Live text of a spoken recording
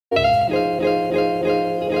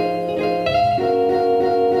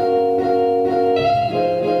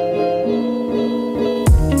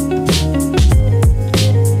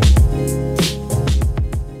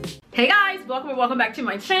back to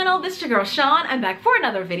my channel. This is your girl Sean. I'm back for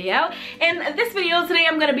another video. In this video today,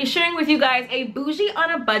 I'm going to be sharing with you guys a bougie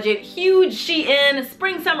on a budget, huge Shein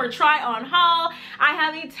spring summer try on haul. I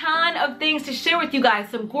have a ton of things to share with you guys.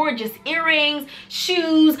 Some gorgeous earrings,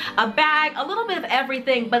 shoes, a bag, a little bit of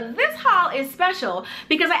everything. But this haul is special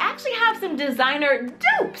because I actually have some designer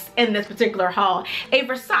dupes in this particular haul. A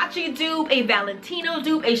Versace dupe, a Valentino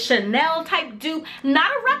dupe, a Chanel type dupe,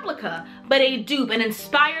 not a replica, but a dupe, an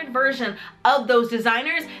inspired version of those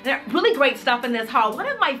designers. They're really great stuff in this haul. One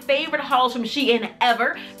of my favorite hauls from Shein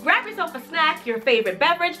ever. Grab yourself a snack, your favorite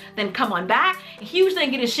beverage, then come on back. A huge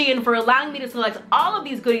thank you to Shein for allowing me to select all of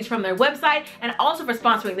these goodies from their website and also for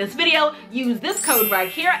sponsoring this video. Use this code right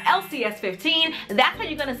here, LCS15. That's how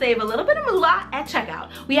you're gonna save a little bit of moolah at checkout.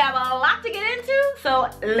 We have a lot to get into, so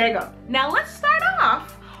let's go. Now let's start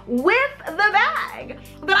off with the bag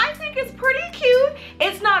that I think is pretty cute.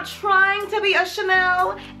 It's not trying to be a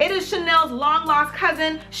Chanel. It is Chanel's long lost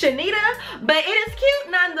cousin, Shanita, but it is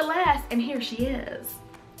cute nonetheless. And here she is.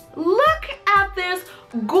 Look at this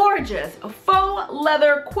gorgeous faux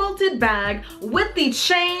leather quilted bag with the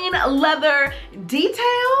chain leather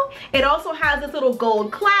detail. It also has this little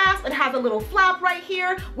gold clasp. It has a little flap right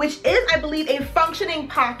here, which is, I believe, a functioning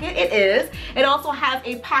pocket. It is. It also has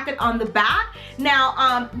a pocket on the back.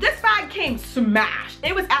 Now, this bag came smashed.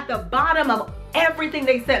 It was at the bottom of everything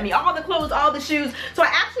they sent me. All the clothes, all the shoes. So I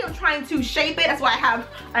actually am trying to shape it. That's why I have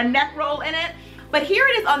a neck roll in it. But here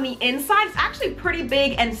it is on the inside. It's actually pretty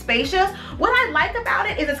big and spacious. What I like about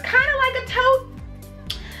it is it's kind of like a tote,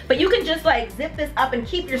 but you can just like zip this up and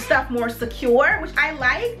keep your stuff more secure, which I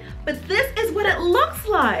like. But this is what it looks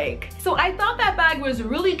like. So I thought that bag was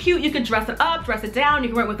really cute. You could dress it up, dress it down. You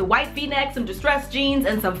can wear it with a white V-neck, some distressed jeans,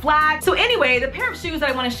 and some flags. So anyway, the pair of shoes that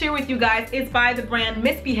I want to share with you guys is by the brand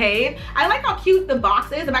Misbehave. I like how cute the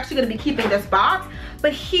box is. I'm actually going to be keeping this box.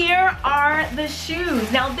 But here are the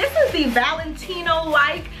shoes. Now this is the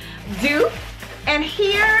Valentino-like dupe. And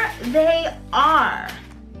here they are.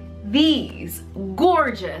 These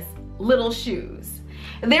gorgeous little shoes.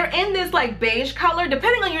 They're in this like beige color.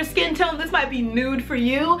 Depending on your skin tone, this might be nude for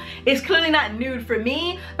you. It's clearly not nude for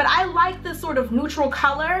me, but I like this sort of neutral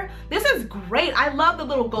color. This is great. I love the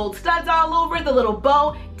little gold studs all over, the little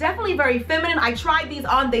bow. Definitely very feminine. I tried these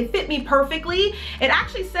on. They fit me perfectly. It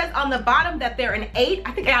actually says on the bottom that they're an 8.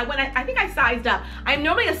 I think I sized up. I'm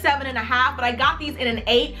normally a 7.5, but I got these in an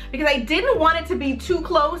 8 because I didn't want it to be too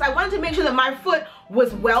close. I wanted to make sure that my foot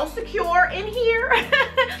was well secure in here.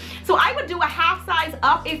 So I would do a half size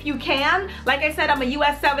up if you can. Like I said, I'm a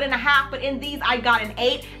US 7.5, but in these I got an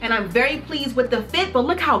 8 and I'm very pleased with the fit. But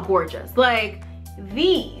look how gorgeous. Like,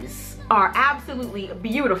 these are absolutely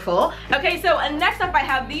beautiful. Okay, so next up I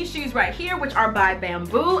have these shoes right here, which are by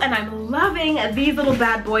Bamboo, and I'm loving these little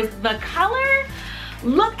bad boys. The color,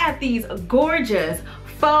 look at these gorgeous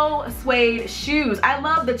faux suede shoes. I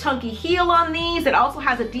love the chunky heel on these. It also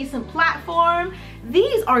has a decent platform.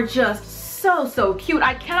 These are just so cute.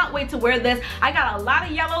 I cannot wait to wear this. I got a lot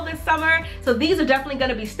of yellow this summer, so these are definitely going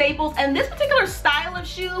to be staples. And this particular style of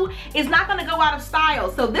shoe is not going to go out of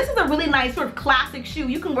style. So this is a really nice sort of classic shoe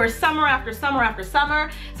you can wear summer after summer after summer.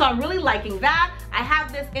 So I'm really liking that. I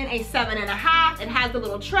have this in a 7.5. It has a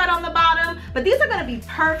little tread on the bottom, but these are going to be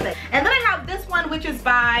perfect. And then I have this one, which is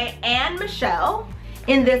by Anne Michelle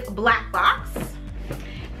in this black box.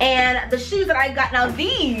 And the shoes that I got, now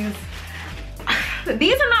these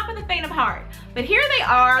are not for the faint of heart, but here they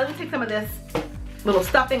are. Let me take some of this little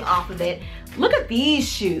stuffing off of it. Look at these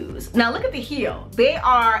shoes. Now look at the heel. They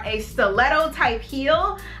are a stiletto type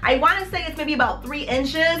heel. I want to say it's maybe about 3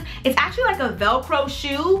 inches. It's actually like a Velcro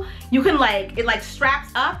shoe. You can it like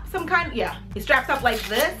straps up some kind, yeah. It straps up like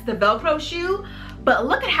this, the Velcro shoe. But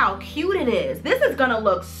look at how cute it is. This is gonna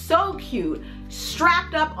look so cute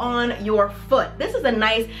strapped up on your foot. This is a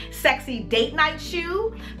nice, sexy date night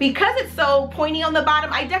shoe. Because it's so pointy on the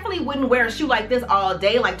bottom, I definitely wouldn't wear a shoe like this all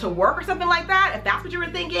day, like to work or something like that, if that's what you were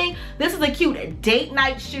thinking. This is a cute date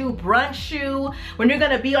night shoe, brunch shoe, when you're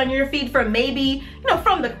gonna be on your feet from maybe, you know,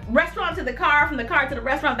 from the restaurant to the car, from the car to the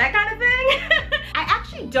restaurant, that kind of thing. I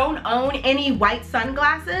actually don't own any white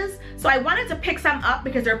sunglasses, so I wanted to pick some up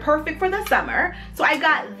because they're perfect for the summer. So I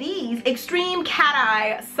got these extreme cat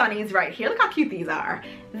eye sunnies right here. Look how cute these are.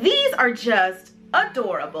 These are just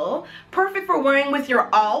adorable, perfect for wearing with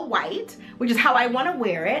your all white, which is how I want to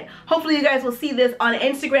wear it. Hopefully you guys will see this on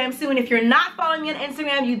Instagram soon. If you're not following me on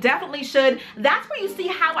Instagram, you definitely should. That's where you see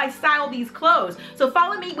how I style these clothes. So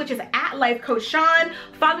follow me, which is at Life Coach Sean.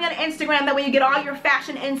 Follow me on Instagram, that way you get all your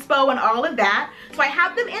fashion inspo and all of that. So I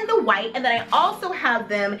have them in the white, and then I also have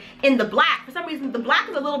them in the black. For some reason the black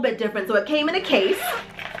is a little bit different, so it came in a case.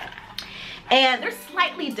 And they're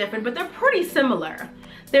slightly different, but they're pretty similar.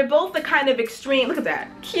 They're both the kind of extreme, look at that,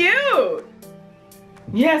 cute.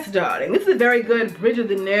 Yes, darling, this is a very good bridge of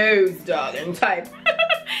the nose, darling, type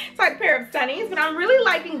pair of sunnies, but I'm really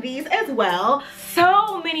liking these as well.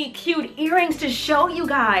 So many cute earrings to show you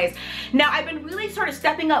guys. Now, I've been really sort of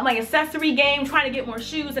stepping up my accessory game, trying to get more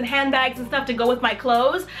shoes and handbags and stuff to go with my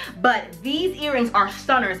clothes, but these earrings are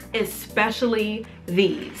stunners, especially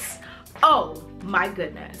these. Oh my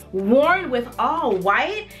goodness. Worn with all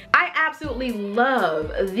white, I absolutely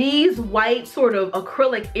love these white sort of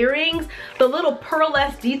acrylic earrings. The little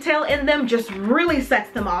pearlesque detail in them just really sets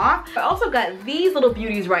them off. I also got these little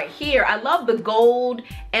beauties right here. I love the gold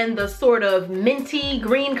and the sort of minty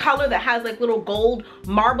green color that has like little gold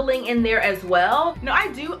marbling in there as well. Now,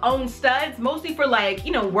 I do own studs, mostly for like,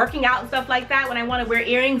 you know, working out and stuff like that when I want to wear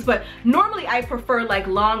earrings, but normally I prefer like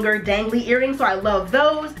longer dangly earrings, so I love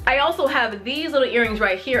those. I also have these little earrings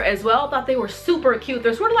right here as well. Thought they were super cute.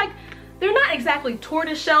 They're sort of like, they're not exactly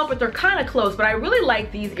tortoiseshell, but they're kind of close, but I really like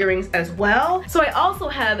these earrings as well. So I also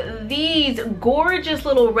have these gorgeous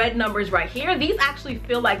little red numbers right here. These actually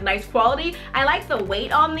feel like nice quality. I like the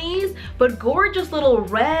weight on these, but gorgeous little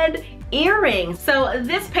red earrings. So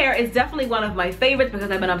this pair is definitely one of my favorites because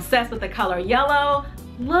I've been obsessed with the color yellow.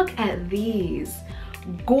 Look at these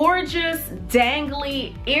gorgeous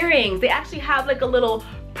dangly earrings. They actually have like a little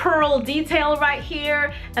pearl detail right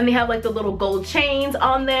here, and they have like the little gold chains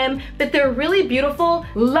on them, but they're really beautiful.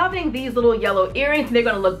 Loving these little yellow earrings. They're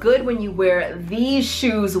gonna look good when you wear these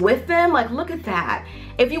shoes with them. Like, look at that.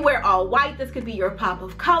 If you wear all white, this could be your pop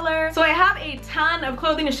of color. So I have a ton of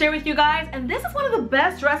clothing to share with you guys, and this is one of the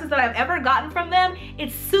best dresses that I've ever gotten from them.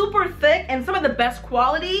 It's super thick and some of the best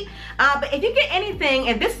quality, but if you get anything,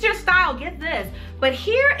 if this is your style, get this. But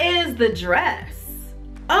here is the dress.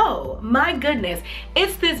 Oh my goodness.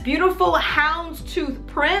 It's this beautiful houndstooth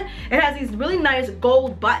print. It has these really nice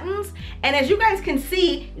gold buttons. And as you guys can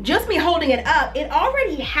see, just me holding it up, it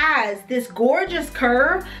already has this gorgeous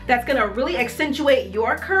curve that's gonna really accentuate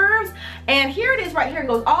your curves. And here it is right here. It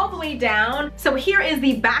goes all the way down. So here is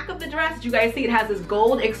the back of the dress. As you guys see, it has this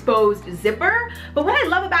gold exposed zipper. But what I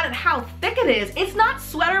love about it, how thick it is. It's not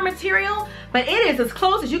sweater material, but it is as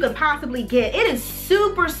close as you could possibly get. It is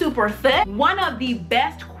super, super thick. One of the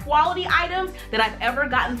best quality items that I've ever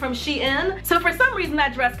gotten from Shein. So for some reason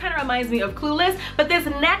that dress kind of reminds me of Clueless, but this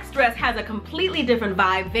next dress has a completely different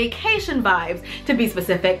vibe, vacation vibes to be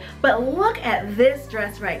specific. But look at this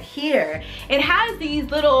dress right here. It has these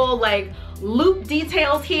little like loop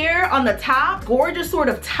details here on the top. Gorgeous sort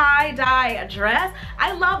of tie-dye dress.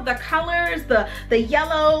 I love the colors, the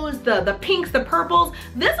yellows, the pinks, the purples.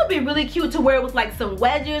 This would be really cute to wear with like some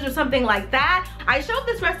wedges or something like that. I showed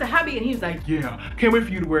this dress to hubby and he was like, yeah, can't wait for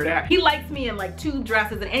you to wear that. He likes me in like 2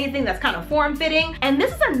 dresses and anything that's kind of form-fitting. And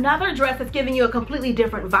this is another dress that's giving you a completely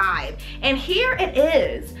different vibe. And here it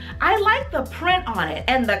is. I like the print on it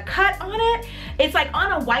and the cut on it. It's like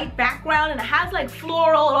on a white background and it has like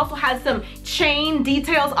floral. It also has some chain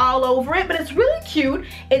details all over it, but it's really cute.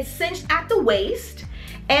 It's cinched at the waist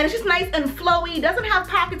and it's just nice and flowy. It doesn't have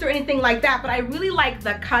pockets or anything like that, but I really like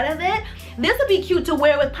the cut of it. This would be cute to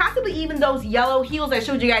wear with possibly even those yellow heels I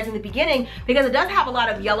showed you guys in the beginning because it does have a lot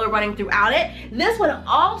of yellow running throughout it. This would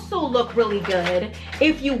also look really good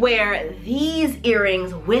if you wear these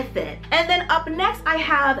earrings with it. And then up next I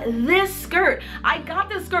have this skirt. I got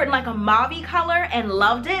this skirt in like a mauve color and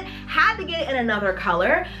loved it. Had to get it in another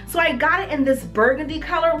color. So I got it in this burgundy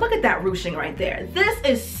color. Look at that ruching right there. This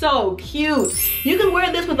is so cute. You can wear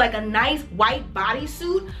this with like a nice white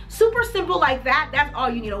bodysuit. Super simple like that. That's all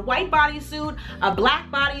you need. A white bodysuit, a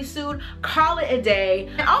black bodysuit, call it a day.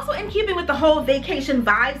 And also in keeping with the whole vacation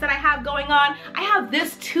vibes that I have going on, I have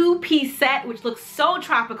this 2-piece set which looks so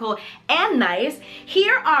tropical and nice.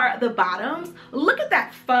 Here are the bottoms. Look at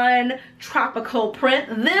that fun tropical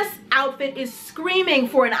print. This outfit is screaming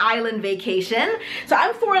for an island vacation. So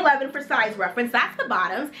I'm 4'11" for size reference. That's the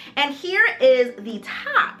bottoms. And here is the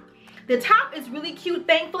top. The top is really cute.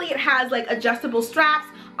 Thankfully, it has like adjustable straps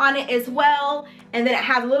on it as well. And then it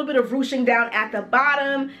has a little bit of ruching down at the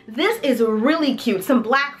bottom. This is really cute. Some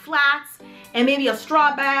black flats and maybe a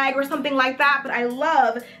straw bag or something like that. But I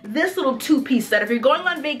love this little 2-piece set. If you're going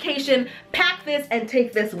on vacation, pack this and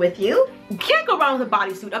take this with you. You can't go wrong with a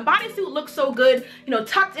bodysuit. A bodysuit looks so good, you know,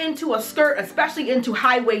 tucked into a skirt, especially into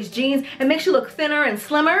high-waist jeans. It makes you look thinner and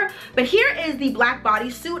slimmer. But here is the black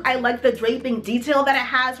bodysuit. I like the draping detail that it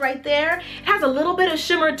has right there. It has a little bit of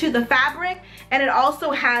shimmer to the fabric, and it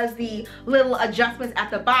also has the little adjustments at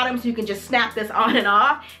the bottom so you can just snap this on and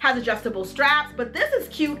off. Has adjustable straps, but this is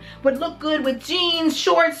cute. Would look good with jeans,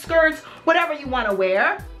 short skirts, whatever you want to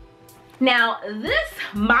wear. Now, this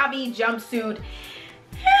mauve jumpsuit,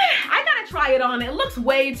 I gotta try it on. It looks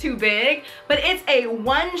way too big, but it's a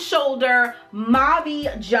one shoulder mauve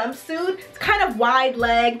jumpsuit. It's kind of wide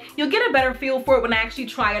leg. You'll get a better feel for it when I actually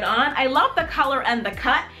try it on. I love the color and the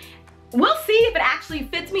cut. We'll see if it actually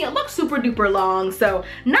fits me. It looks super duper long, so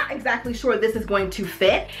not exactly sure this is going to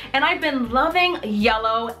fit. And I've been loving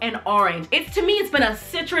yellow and orange. To me, it's been a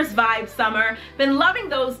citrus vibe summer. Been loving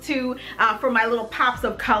those two for my little pops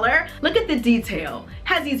of color. Look at the detail.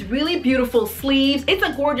 Has these really beautiful sleeves. It's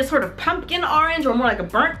a gorgeous sort of pumpkin orange, or more like a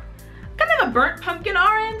burnt pumpkin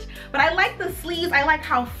orange, but I like the sleeves. I like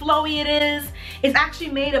how flowy it is. It's actually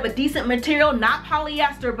made of a decent material, not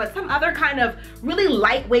polyester, but some other kind of really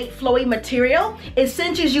lightweight flowy material. It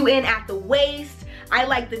cinches you in at the waist. I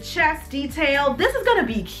like the chest detail. This is gonna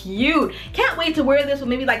be cute. Can't wait to wear this with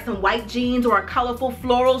maybe like some white jeans or a colorful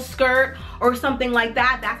floral skirt or something like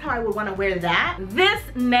that. That's how I would wanna wear that. This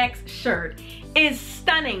next shirt is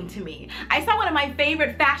stunning to me. I saw one of my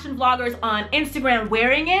favorite fashion vloggers on Instagram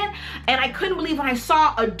wearing it, and I couldn't believe when I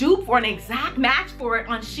saw a dupe or an exact match for it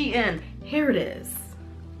on Shein. Here it is.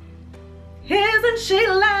 Isn't she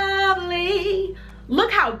lovely?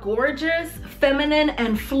 Look how gorgeous, feminine,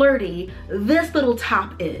 and flirty this little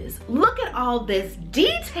top is. Look at all this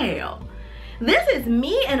detail. This is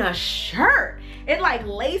me in a shirt. It like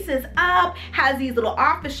laces up, has these little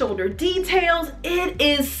off the shoulder details. It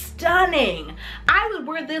is stunning. I would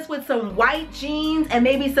wear this with some white jeans and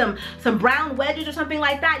maybe some brown wedges or something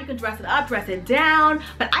like that. You can dress it up, dress it down,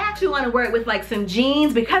 but I actually want to wear it with like some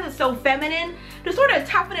jeans because it's so feminine to sort of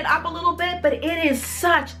toughen it up a little bit, but it is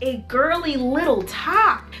such a girly little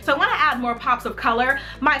top. So I want to add more pops of color.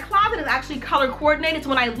 My closet is actually color coordinated, so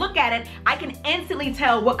when I look at it, I can instantly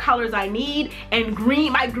tell what colors I need. And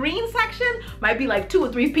green, my green section might be like 2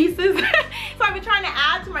 or 3 pieces. So I've been trying to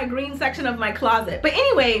add to my green section of my closet. But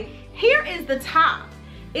anyway, here is the top.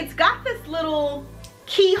 It's got this little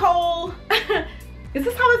keyhole. Is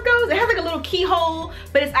this how it goes? It has like a little keyhole,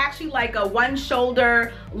 but it's actually like a one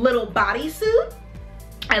shoulder little bodysuit.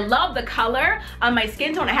 I love the color. On my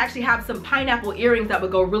skin tone, I actually have some pineapple earrings that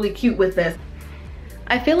would go really cute with this.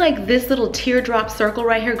 I feel like this little teardrop circle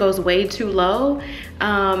right here goes way too low.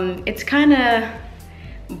 It's kind of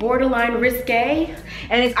borderline risque,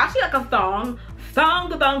 and it's actually like a thong.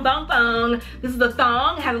 This is the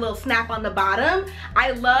thong. It has a little snap on the bottom.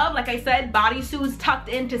 I love, like I said, bodysuits tucked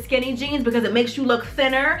into skinny jeans because it makes you look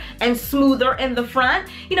thinner and smoother in the front.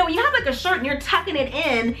 You know, when you have like a shirt and you're tucking it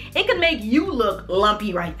in, it can make you look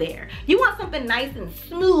lumpy right there. You want something nice and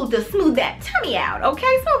smooth to smooth that tummy out,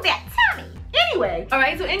 okay? Smooth that tummy. Anyway, all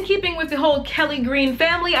right, so in keeping with the whole Kelly Green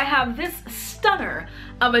family, I have this stunner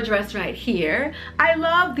of a dress right here. I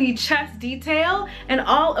love the chest detail and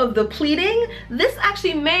all of the pleating. This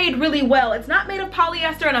actually made really well. It's not made of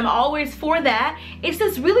polyester, and I'm always for that. It's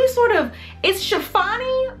this really sort of, it's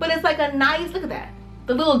chiffon-y, but it's like a nice, look at that.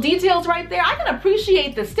 The little details right there. I can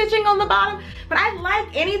appreciate the stitching on the bottom, but I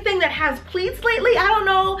like anything that has pleats lately. I don't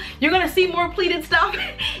know, you're gonna see more pleated stuff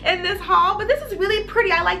in this haul, but this is really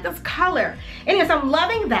pretty. I like this color. Anyways, I'm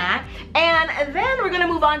loving that. And then we're gonna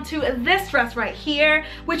move on to this dress right here,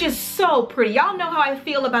 which is so pretty. Y'all know how I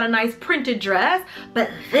feel about a nice printed dress, but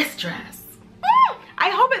this dress, I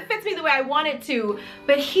hope it fits me the way I want it to,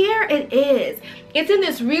 but here it is. It's in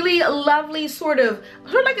this really lovely sort of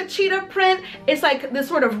like a cheetah print. It's like this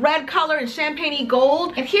sort of red color and champagne-y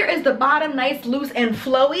gold. And here is the bottom, nice, loose, and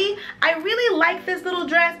flowy. I really like this little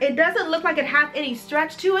dress. It doesn't look like it has any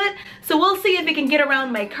stretch to it, so we'll see if it can get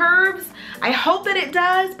around my curves. I hope that it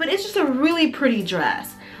does, but it's just a really pretty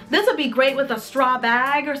dress. This would be great with a straw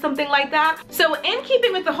bag or something like that. So in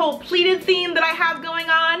keeping with the whole pleated theme that I have going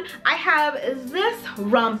on, I have this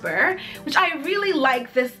romper, which I really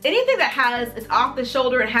like. This, anything that has, it's off the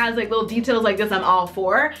shoulder and has like little details like this, I'm all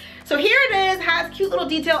for. So here it is, has cute little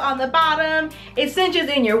detail on the bottom. It cinches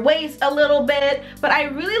in your waist a little bit, but I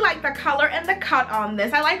really like the color and the cut on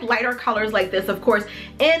this. I like lighter colors like this, of course,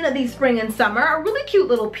 in the spring and summer. A really cute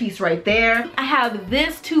little piece right there. I have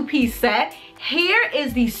this 2-piece set. Here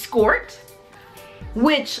is the skirt,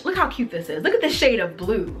 which, look how cute this is. Look at the shade of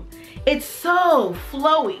blue. It's so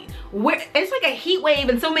flowy. It's like a heat wave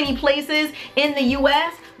in so many places in the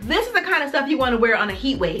US. This is the kind of stuff you want to wear on a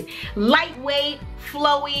heat wave. Lightweight,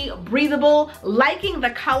 flowy, breathable, liking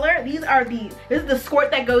the color. This is the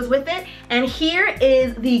skirt that goes with it. And here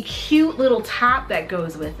is the cute little top that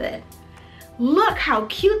goes with it. Look how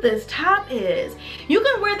cute this top is. You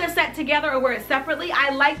can wear this set together or wear it separately.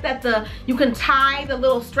 I like that you can tie the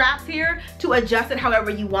little straps here to adjust it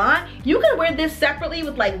however you want. You can wear this separately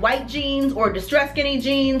with like white jeans or distressed skinny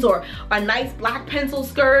jeans or a nice black pencil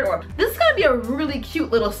skirt, or this is gonna be a really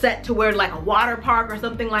cute little set to wear to like a water park or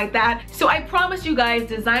something like that. So I promise you guys,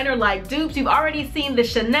 designer like dupes. You've already seen the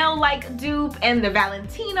Chanel like dupe and the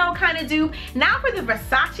Valentino kind of dupe. Now for the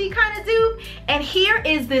Versace kind of dupe. And here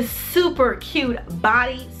is this super cute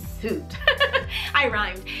body suit. I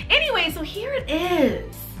rhymed. Anyway, so here it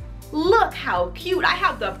is. Look how cute. I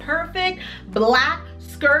have the perfect black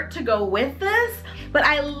skirt to go with this, but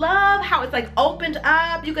I love how it's like opened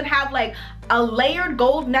up. You can have like a layered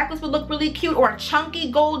gold necklace would look really cute, or a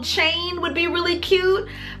chunky gold chain would be really cute.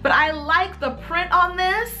 But I like the print on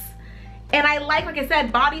this. And I like I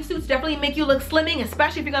said, bodysuits definitely make you look slimming,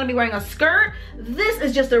 especially if you're gonna be wearing a skirt. This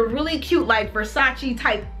is just a really cute like Versace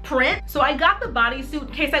type print. So I got the bodysuit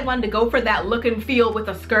in case I wanted to go for that look and feel with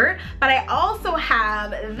a skirt. But I also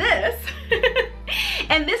have this.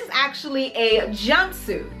 And this is actually a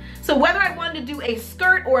jumpsuit. So whether I wanted to do a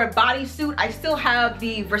skirt or a bodysuit, I still have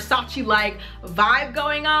the Versace-like vibe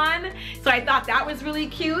going on. So I thought that was really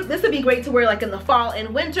cute. This would be great to wear like in the fall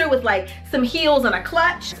and winter with like some heels and a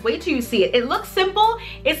clutch. Wait till you see it. It looks simple.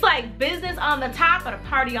 It's like business on the top but a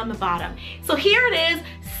party on the bottom. So here it is,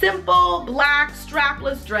 simple black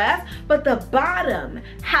strapless dress, but the bottom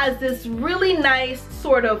has this really nice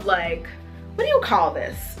sort of like, what do you call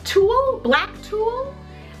this? Tulle? Black tulle?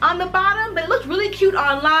 On the bottom, but it looks really cute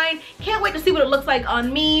online. Can't wait to see what it looks like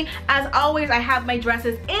on me. As always, I have my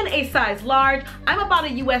dresses in a size large. I'm about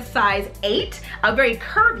a US size 8, a very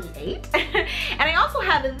curvy 8. And I also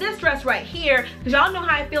have this dress right here, because y'all know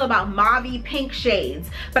how I feel about mauvey pink shades.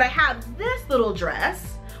 But I have this little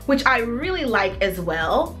dress, which I really like as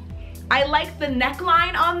well. I like the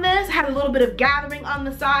neckline on this. It had a little bit of gathering on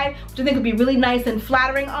the side, which I think would be really nice and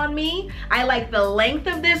flattering on me. I like the length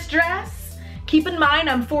of this dress. Keep in mind,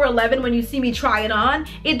 I'm 4'11" when you see me try it on.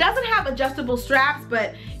 It doesn't have adjustable straps,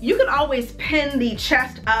 but you can always pin the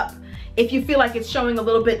chest up if you feel like it's showing a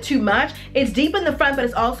little bit too much. It's deep in the front, but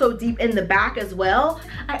it's also deep in the back as well.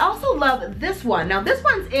 I also love this one. Now this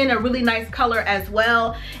one's in a really nice color as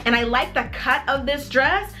well, and I like the cut of this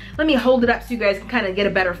dress. Let me hold it up so you guys can kind of get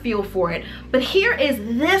a better feel for it. But here is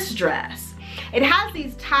this dress. It has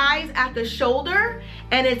these ties at the shoulder,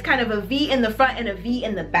 and it's kind of a V in the front and a V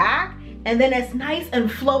in the back. And then it's nice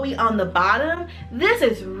and flowy on the bottom. This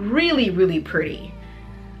is really, really pretty.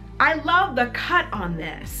 I love the cut on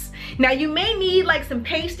this. Now you may need like some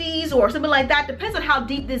pasties or something like that. Depends on how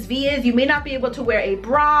deep this V is. You may not be able to wear a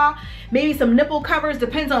bra, maybe some nipple covers,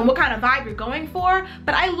 depends on what kind of vibe you're going for.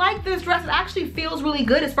 But I like this dress. It actually feels really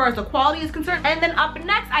good as far as the quality is concerned. And then up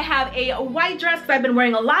next, I have a white dress because I've been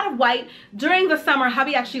wearing a lot of white during the summer.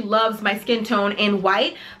 Hubby actually loves my skin tone in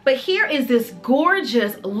white. But here is this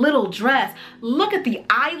gorgeous little dress. Look at the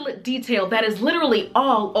eyelet detail that is literally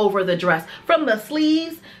all over the dress. From the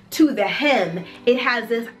sleeves to the hem, it has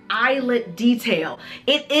this eyelet detail.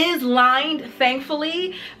 It is lined,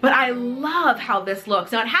 thankfully, but I love how this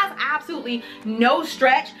looks. Now it has absolutely no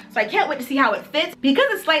stretch, so I can't wait to see how it fits. Because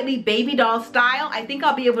it's slightly baby doll style, I think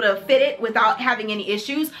I'll be able to fit it without having any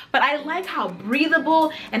issues, but I like how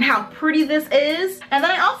breathable and how pretty this is. And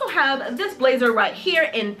then I also have this blazer right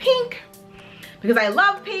here in pink, because I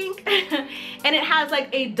love pink. And it has like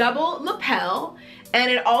a double lapel, and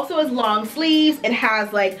it also has long sleeves. It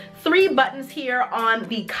has like 3 buttons here on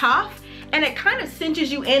the cuff, and it kind of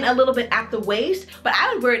cinches you in a little bit at the waist, but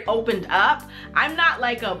I would wear it opened up. I'm not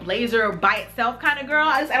like a blazer by itself kind of girl.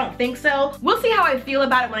 I don't think so. We'll see how I feel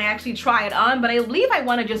about it when I actually try it on, but I believe I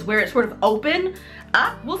want to just wear it sort of open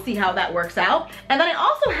up. We'll see how that works out. And then I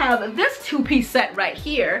also have this 2-piece set right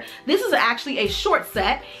here. This is actually a short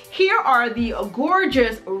set. Here are the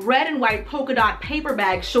gorgeous red and white polka dot paper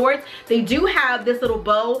bag shorts. They do have this little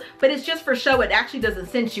bow, but it's just for show. It actually doesn't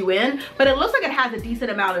cinch you in, but it looks like it has a decent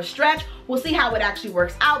amount of stretch. We'll see how it actually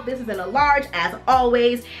works out. This is in a large as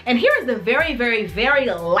always. And here is the very, very, very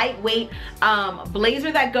lightweight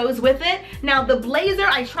blazer that goes with it. Now the blazer,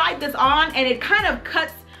 I tried this on and it kind of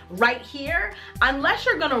cuts right here. Unless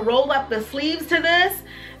you're gonna roll up the sleeves to this,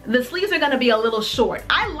 the sleeves are gonna be a little short.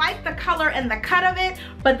 I like the color and the cut of it,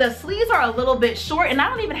 but the sleeves are a little bit short and I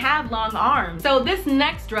don't even have long arms. So this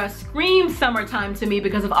next dress screams summertime to me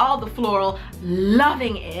because of all the floral.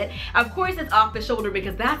 Loving it. Of course it's off the shoulder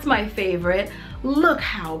because that's my favorite. Look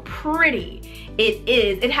how pretty it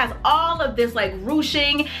is. It has all of this like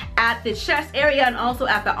ruching at the chest area and also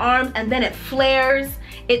at the arms, and then it flares.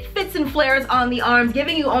 It fits and flares on the arms,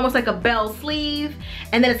 giving you almost like a bell sleeve.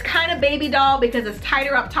 And then it's kind of baby doll because it's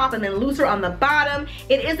tighter up top and then looser on the bottom.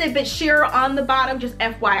 It is a bit sheerer on the bottom, just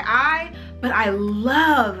FYI. But I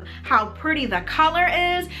love how pretty the color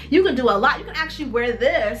is. You can do a lot. You can actually wear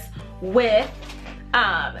this with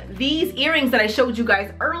these earrings that I showed you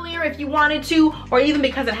guys earlier if you wanted to, or even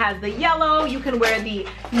because it has the yellow, you can wear the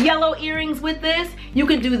yellow earrings with this. You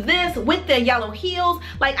can do this with the yellow heels.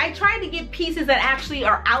 Like, I tried to get pieces that actually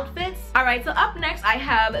are outfits. All right, so up next I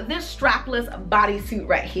have this strapless bodysuit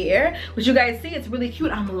right here, which you guys see, it's really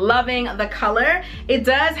cute. I'm loving the color. It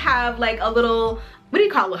does have like a little, what do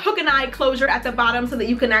you call it, hook and eye closure at the bottom so that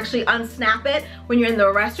you can actually unsnap it when you're in the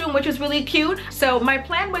restroom, which is really cute. So my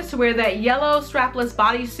plan was to wear that yellow strapless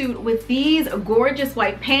bodysuit with these gorgeous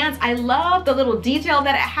white pants. I love the little detail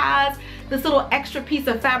that it has, this little extra piece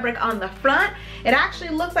of fabric on the front. It actually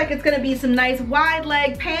looks like it's gonna be some nice wide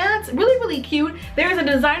leg pants, really, really cute. There's a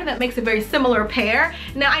designer that makes a very similar pair.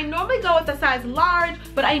 Now, I normally go with the size large,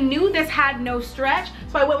 but I knew this had no stretch,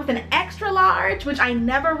 so I went with an extra large, which I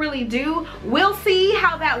never really do. We'll see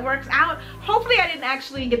how that works out. Hopefully I didn't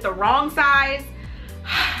actually get the wrong size,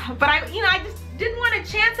 but I just didn't want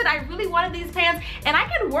to chance it. I really wanted these pants, and I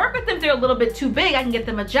can work with them if they're a little bit too big. I can get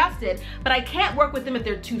them adjusted, but I can't work with them if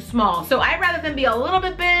they're too small. So I'd rather them be a little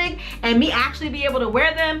bit big and me actually be able to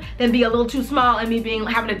wear them than be a little too small and me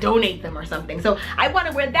having to donate them or something. So I want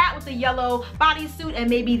to wear that with the yellow bodysuit and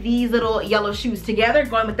maybe these little yellow shoes together,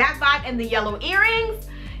 going with that vibe and the yellow earrings.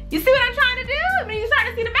 You see what I'm trying to do? I mean, you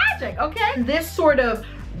starting to see the magic, okay? This sort of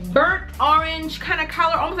burnt orange kind of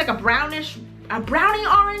color, almost like a brownie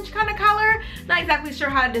orange kind of color. Not exactly sure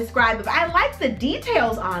how to describe it, but I like the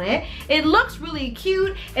details on it. It looks really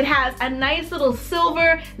cute. It has a nice little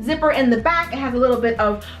silver zipper in the back. It has a little bit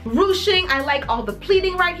of ruching. I like all the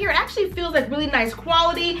pleating right here. It actually feels like really nice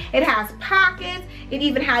quality. It has pockets. It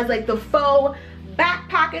even has like the faux back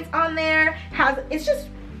pockets on there. It's just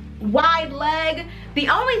wide leg. The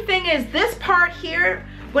only thing is this part here,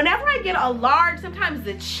 whenever I get a large, sometimes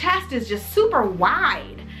the chest is just super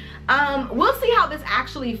wide. We'll see how this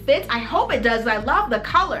actually fits. I hope it does. I love the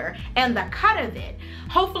color and the cut of it.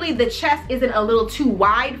 Hopefully the chest isn't a little too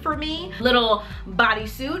wide for me. Little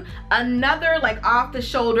bodysuit. Another like off the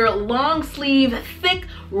shoulder, long sleeve, thick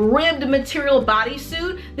ribbed material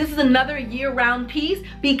bodysuit. This is another year-round piece.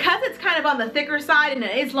 Because it's kind of on the thicker side and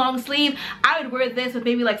it is long sleeve, I would wear this with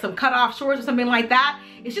maybe like some cut-off shorts or something like that.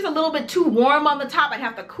 It's just a little bit too warm on the top. I'd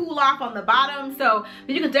have to cool off on the bottom. So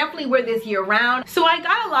but you can definitely wear this year-round. So I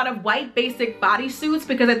got a lot of white basic bodysuits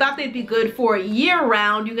because I thought they'd be good for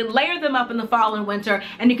year-round. You can layer them up in the fall and winter,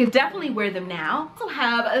 and you can definitely wear them now. I also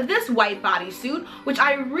have this white bodysuit, which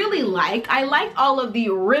I really liked. I liked all of the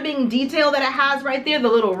ribbing detail that it has right there, the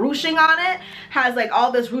little ruching on it. Has like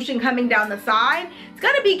all this ruching coming down the side. It's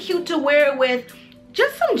gonna be cute to wear with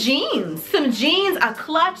just some jeans, a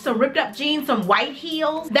clutch, some ripped up jeans, some white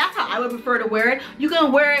heels. That's how I would prefer to wear it. You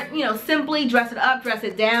can wear it, you know, simply, dress it up, dress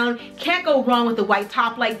it down. Can't go wrong with a white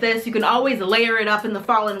top like this. You can always layer it up in the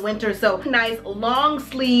fall and winter. So nice long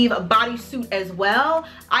sleeve bodysuit as well.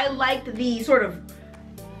 I liked the sort of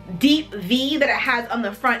deep V that it has on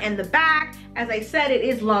the front and the back. As I said, it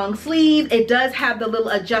is long sleeve. It does have the little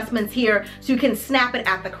adjustments here so you can snap it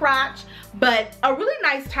at the crotch. But a really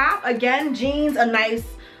nice top. Again, jeans, a nice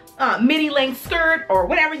midi length skirt or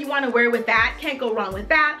whatever you want to wear with that. Can't go wrong with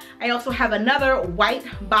that. I also have another white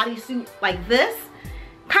bodysuit like this.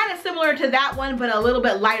 Kind of similar to that one, but a little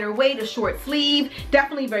bit lighter weight, a short sleeve.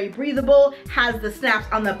 Definitely very breathable. Has the snaps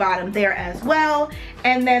on the bottom there as well.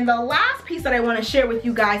 And then the last piece that I want to share with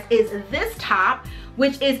you guys is this top,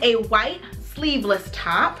 which is a white sleeveless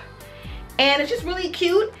top. And it's just really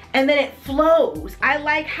cute, and then it flows. I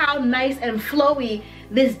like how nice and flowy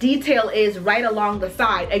this detail is right along the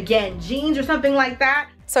side. Again, jeans or something like that.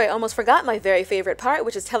 So I almost forgot my very favorite part,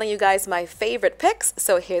 which is telling you guys my favorite picks.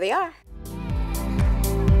 So here they are.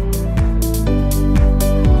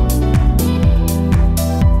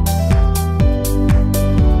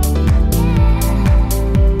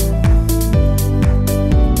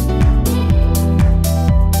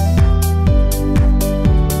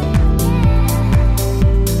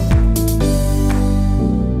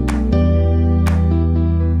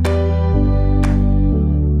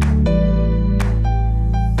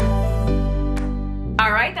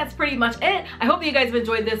 Pretty much it. I hope you guys have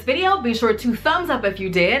enjoyed this video. Be sure to thumbs up if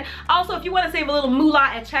you did. Also, if you want to save a little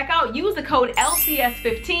moolah at checkout, use the code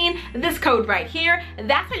LCS15, this code right here.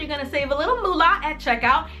 That's how you're going to save a little moolah at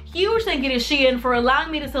checkout. Huge thank you to Shein for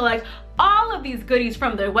allowing me to select all of these goodies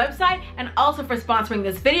from their website, and also for sponsoring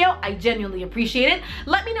this video. I genuinely appreciate it.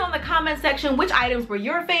 Let me know in the comment section which items were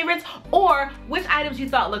your favorites or which items you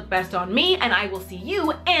thought looked best on me, and I will see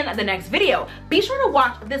you in the next video. Be sure to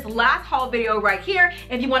watch this last haul video right here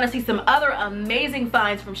if you want to see some other amazing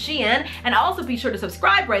finds from Shein, and also be sure to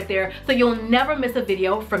subscribe right there so you'll never miss a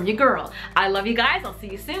video from your girl. I love you guys. I'll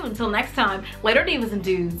see you soon. Until next time, later divas and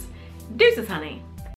dudes. Deuces, honey.